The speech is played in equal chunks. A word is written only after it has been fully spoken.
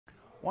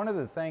One of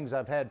the things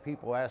I've had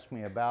people ask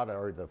me about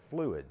are the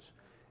fluids.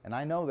 And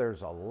I know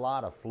there's a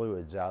lot of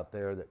fluids out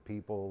there that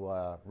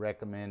people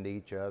recommend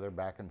each other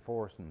back and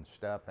forth and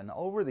stuff. And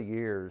over the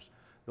years,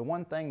 the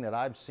one thing that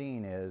I've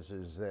seen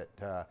is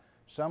that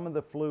some of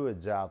the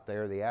fluids out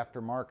there, the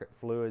aftermarket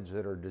fluids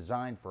that are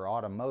designed for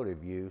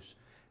automotive use,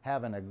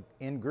 have an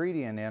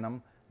ingredient in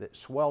them that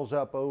swells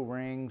up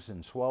O-rings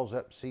and swells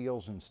up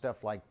seals and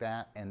stuff like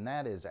that. And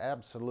that is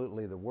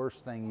absolutely the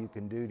worst thing you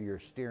can do to your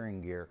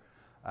steering gear.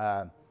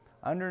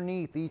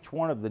 Underneath each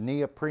one of the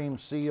neoprene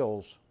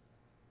seals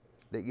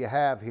that you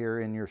have here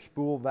in your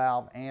spool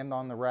valve and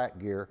on the rack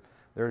gear,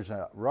 there's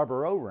a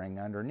rubber O-ring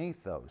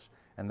underneath those.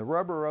 And the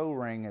rubber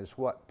O-ring is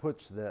what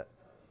puts the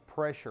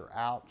pressure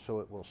out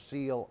so it will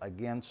seal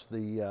against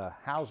the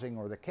housing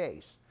or the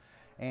case.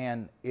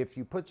 And if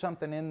you put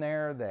something in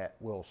there that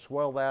will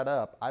swell that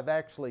up, I've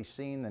actually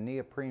seen the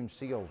neoprene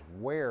seals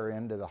wear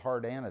into the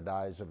hard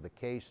anodize of the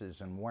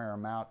cases and wear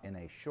them out in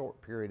a short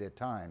period of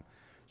time.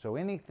 So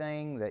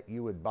anything that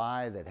you would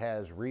buy that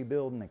has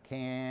rebuild in a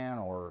can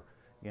or,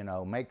 you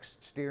know, makes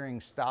steering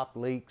stop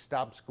leak,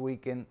 stop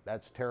squeaking,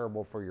 that's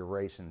terrible for your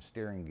racing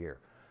steering gear.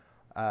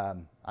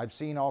 I've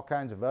seen all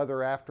kinds of other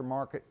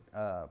aftermarket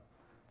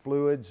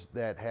fluids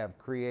that have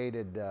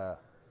created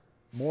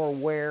more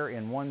wear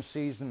in one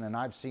season than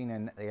I've seen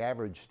in the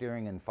average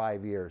steering in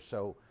 5 years.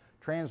 So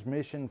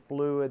transmission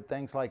fluid,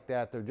 things like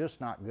that, they're just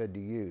not good to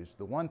use.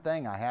 The one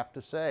thing I have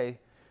to say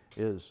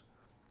is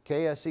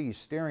KSE's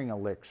steering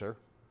elixir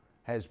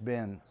has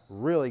been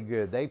really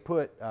good. They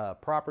put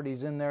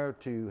properties in there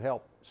to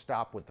help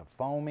stop with the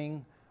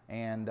foaming,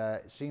 and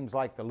it seems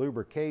like the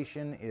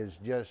lubrication is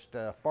just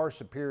far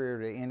superior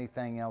to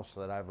anything else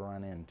that I've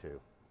run into.